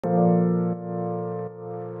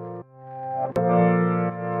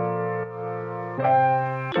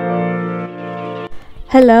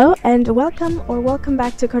Hello and welcome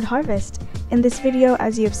back to Code Harvest. In this video,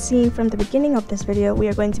 as you have seen from the beginning of this video, we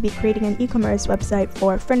are going to be creating an e-commerce website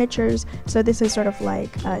for furnitures. So this is sort of like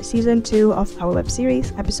season 2 of our web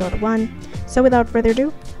series, episode 1. So without further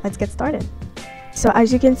ado, let's get started. So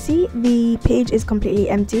as you can see, the page is completely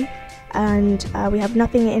empty and we have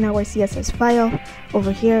nothing in our CSS file.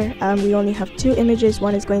 Over here, we only have 2 images.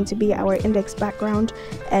 One is going to be our index background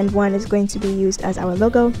and one is going to be used as our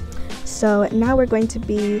logo. So now we're going to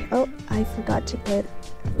be, I forgot to put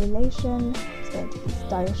relation, it's going to be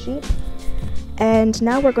style sheet. And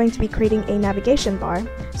now we're going to be creating a navigation bar.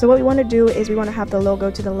 So what we want to do is we want to have the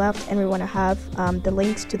logo to the left and we want to have the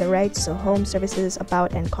links to the right, so home, services,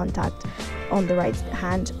 about, and contact on the right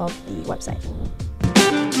hand of the website.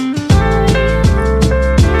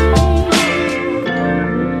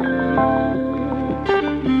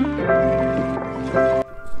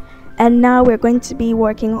 And now we're going to be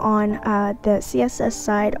working on the CSS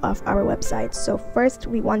side of our website. So first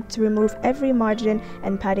we want to remove every margin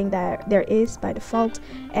and padding that there is by default,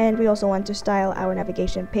 and we also want to style our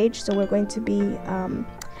navigation page. So we're going to be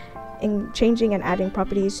changing and adding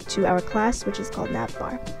properties to our class, which is called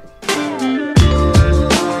navbar.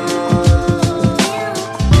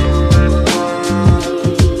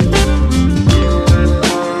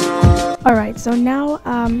 Alright, so now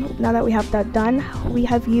that we have that done, we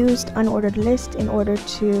have used unordered list in order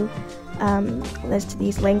to list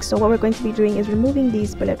these links. So what we're going to be doing is removing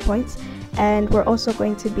these bullet points, and we're also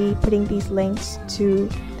going to be putting these links to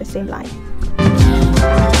the same line.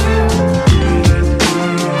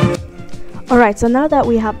 Alright, so now that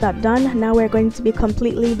we have that done, now we're going to be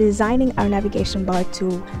completely designing our navigation bar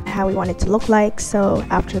to how we want it to look like. So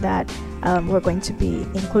after that, we're going to be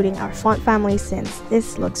including our font family since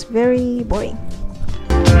this looks very boring.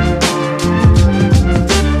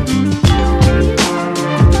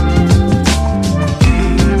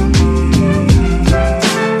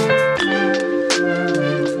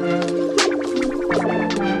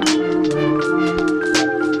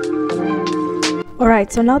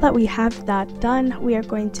 Alright, so now that we have that done, we are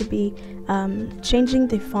going to be changing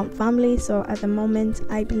the font family. So at the moment,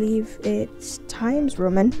 I believe it's Times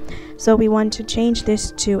Roman. So we want to change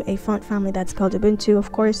this to a font family that's called Ubuntu.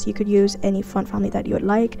 Of course, you could use any font family that you would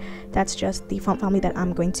like. That's just the font family that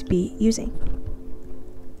I'm going to be using.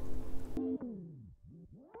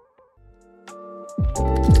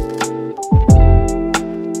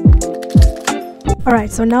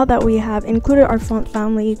 Alright, so now that we have included our font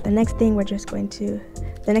family, the next thing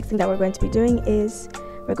that we're going to be doing is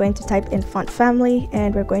we're going to type in font family,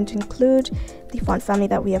 and we're going to include the font family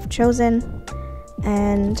that we have chosen.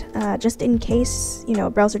 And just in case, a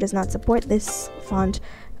browser does not support this font,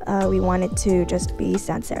 we want it to just be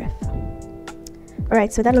sans serif.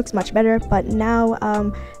 Alright, so that looks much better, but now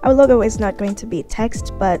our logo is not going to be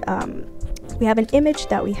text, but we have an image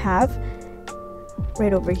that we have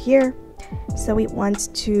right over here. So we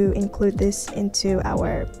want to include this into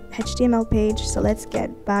our HTML page. So let's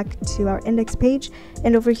get back to our index page,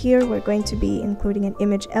 and over here we're going to be including an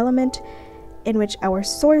image element in which our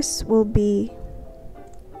source will be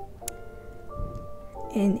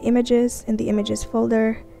in the images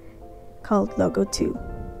folder called logo2.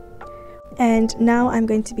 And now I'm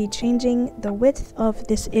going to be changing the width of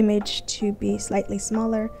this image to be slightly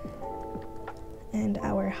smaller and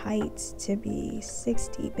our height to be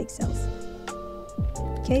 60 pixels.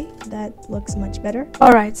 Okay, that looks much better.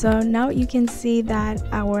 Alright, so now you can see that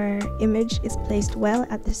our image is placed well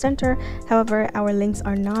at the center. However, our links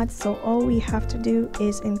are not, so all we have to do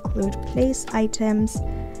is include place items,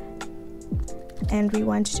 and we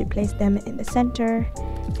want to place them in the center.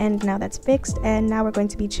 And now that's fixed, and now we're going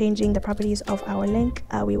to be changing the properties of our link.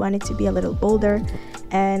 We want it to be a little bolder,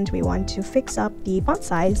 and we want to fix up the font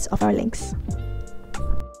size of our links.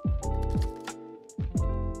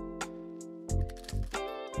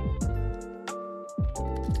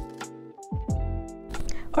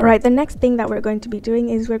 Alright, the next thing that we're going to be doing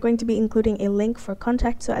is we're going to be including a link for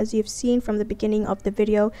contact. So as you've seen from the beginning of the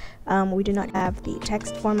video, we do not have the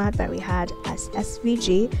text format that we had as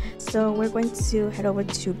SVG. So we're going to head over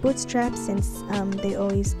to Bootstrap since they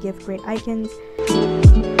always give great icons.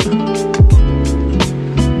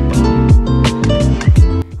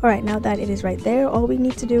 Alright, now that it is right there, all we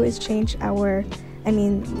need to do is change the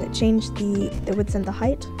width and the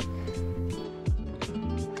height.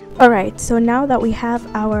 Alright, so now that we have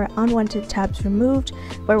our unwanted tabs removed,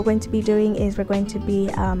 what we're going to be doing is we're going to be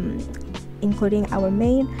including our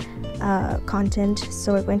main content.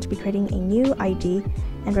 So we're going to be creating a new ID,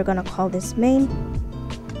 and we're going to call this main.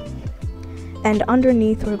 And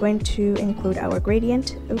underneath, we're going to include our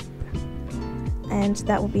gradient, and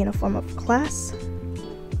that will be in a form of class.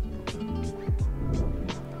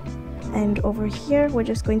 And over here we're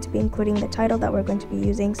just going to be including the title that we're going to be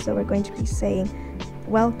using. So we're going to be saying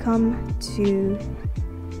welcome to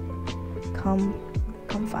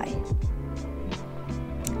ComFi.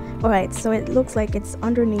 Alright, so it looks like it's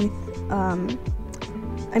underneath,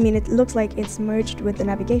 it looks like it's merged with the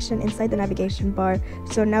navigation inside the navigation bar.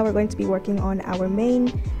 So now we're going to be working on our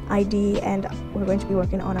main ID, and we're going to be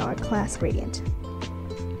working on our class gradient.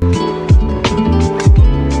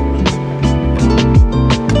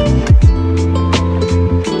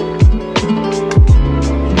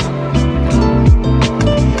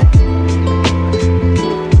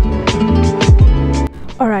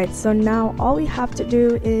 Alright, so now all we have to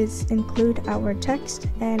do is include our text,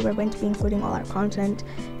 and we're going to be including all our content,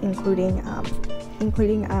 including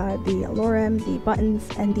the lorem, the buttons,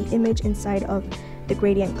 and the image inside of the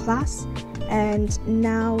gradient class. And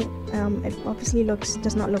now it obviously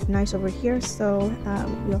does not look nice over here, so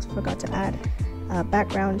we also forgot to add the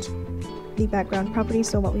background property.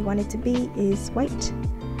 So what we want it to be is white,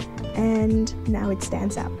 and now it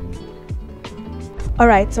stands out.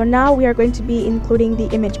 Alright, so now we are going to be including the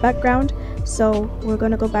image background. So we're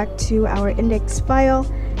going to go back to our index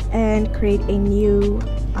file and create a new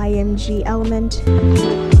img element.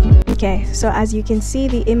 Okay, so as you can see,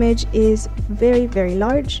 the image is very, very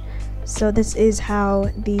large. So this is how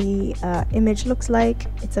the image looks like.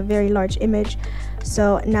 It's a very large image.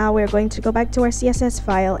 So now we're going to go back to our CSS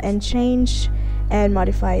file and change and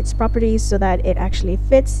modify its properties so that it actually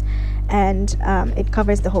fits and it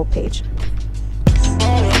covers the whole page.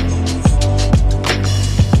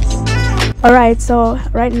 Alright, so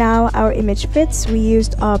right now our image fits. We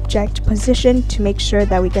used object position to make sure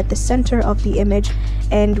that we get the center of the image,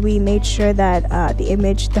 and we made sure that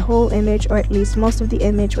the whole image, or at least most of the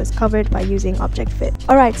image, was covered by using object fit.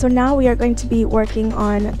 Alright, so now we are going to be working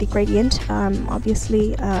on the gradient.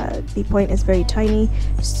 Obviously the point is very tiny,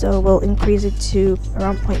 so we'll increase it to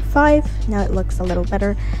around 0.5. Now it looks a little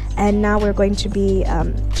better. And now we're going to be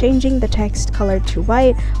changing the text color to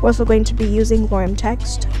white. We're also going to be using lorem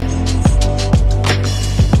text.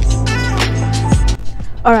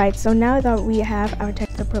 Alright, so now that we have our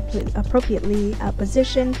text appropriately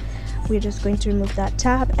positioned, we're just going to remove that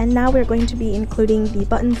tab, and now we're going to be including the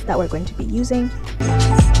buttons that we're going to be using.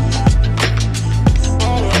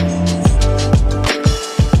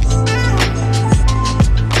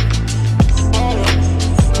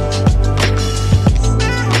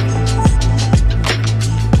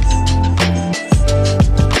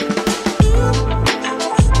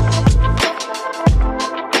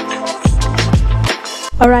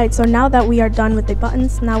 Alright, so now that we are done with the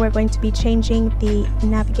buttons, now we're going to be changing the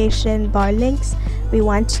navigation bar links. We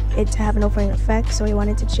want it to have an overlaying effect, so we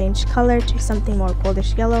wanted to change color to something more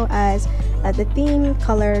goldish yellow, as the theme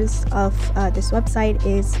colors of this website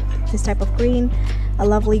is this type of green, a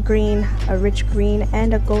lovely green, a rich green,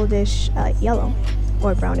 and a goldish yellow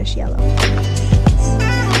or brownish yellow.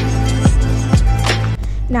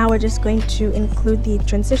 Now we're just going to include the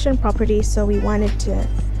transition property, so we wanted to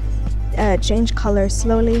change color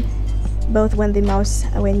slowly, both when the mouse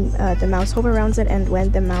hover around it and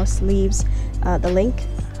when the mouse leaves the link.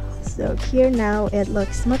 So here now it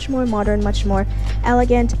looks much more modern, much more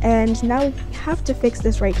elegant, and now we have to fix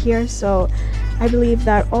this right here. So I believe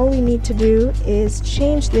that all we need to do is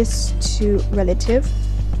change this to relative.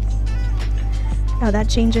 Now that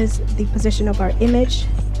changes the position of our image,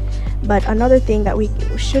 but another thing that we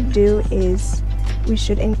should do is we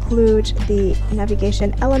should include the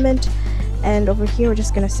navigation element, and over here we're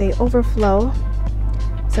just going to say overflow.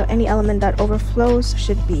 So any element that overflows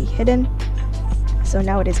should be hidden. So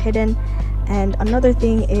now it is hidden. And another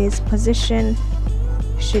thing is position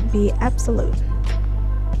should be absolute.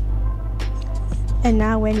 And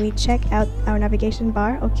now when we check out our navigation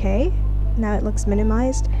bar, okay, now it looks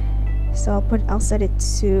minimized. So I'll set it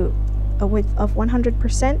to a width of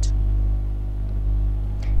 100%.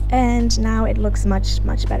 And now it looks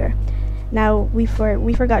much better. Now we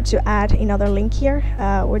forgot to add another link here.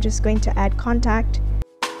 We're just going to add contact,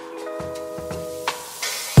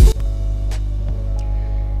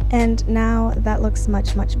 and now that looks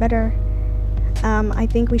much better. I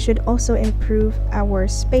think we should also improve our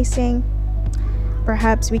spacing.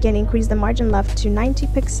 Perhaps we can increase the margin left to 90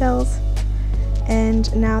 pixels.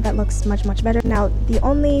 And now that looks much better. Now the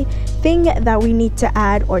only thing that we need to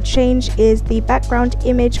add or change is the background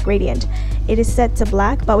image gradient. It is set to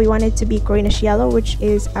black, but we want it to be greenish yellow, which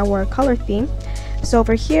is our color theme. So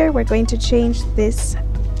over here we're going to change this,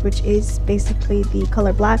 which is basically the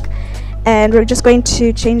color black, and we're just going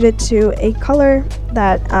to change it to a color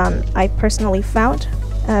that I personally found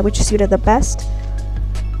which suited the best,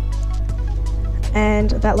 and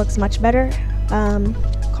that looks much better.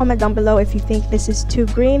 comment down below if you think this is too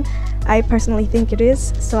green. I personally think it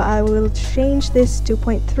is, so I will change this to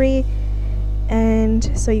 0.3,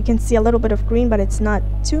 and so you can see a little bit of green, but it's not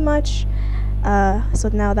too much. So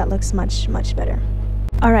now that looks much better.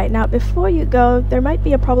 Alright, now before you go, there might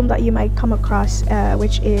be a problem that you might come across,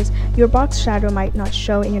 which is your box shadow might not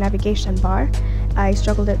show in your navigation bar. I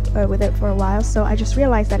struggled with it for a while, so I just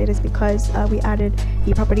realized that it is because we added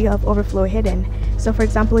the property of overflow hidden. So for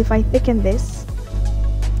example, if I thicken this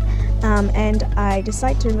and I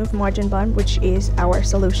decide to remove margin bond, which is our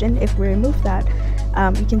solution, if we remove that,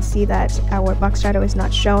 you can see that our box shadow is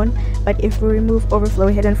not shown. But if we remove overflow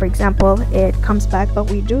hidden, for example, it comes back, but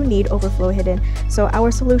we do need overflow hidden. So our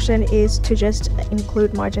solution is to just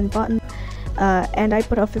include margin button, and I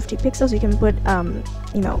put up 50 pixels. You can put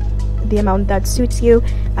you know, the amount that suits you.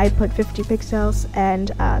 I put 50 pixels,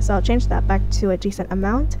 and so I'll change that back to a decent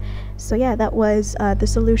amount. So yeah, that was the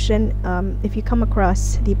solution if you come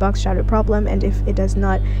across the box shadow problem and if it is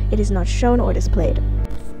not shown or displayed.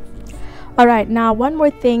 Alright, now one more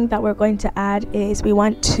thing that we're going to add is we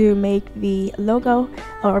want to make the logo,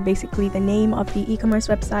 or basically the name of the e-commerce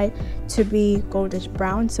website, to be goldish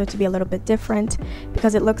brown, so to be a little bit different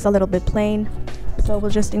because it looks a little bit plain. So we'll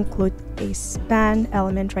just include a span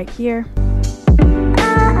element right here.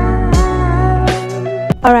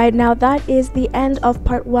 Alright, now that is the end of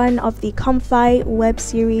part 1 of the ComFi web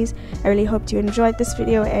series. I really hope you enjoyed this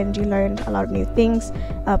video and you learned a lot of new things.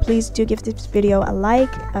 Please do give this video a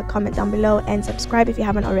like, comment down below, and subscribe if you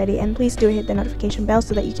haven't already. And please do hit the notification bell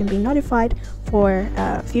so that you can be notified for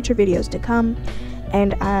future videos to come.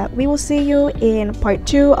 And we will see you in part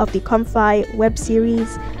 2 of the ComFi web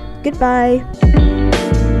series. Goodbye!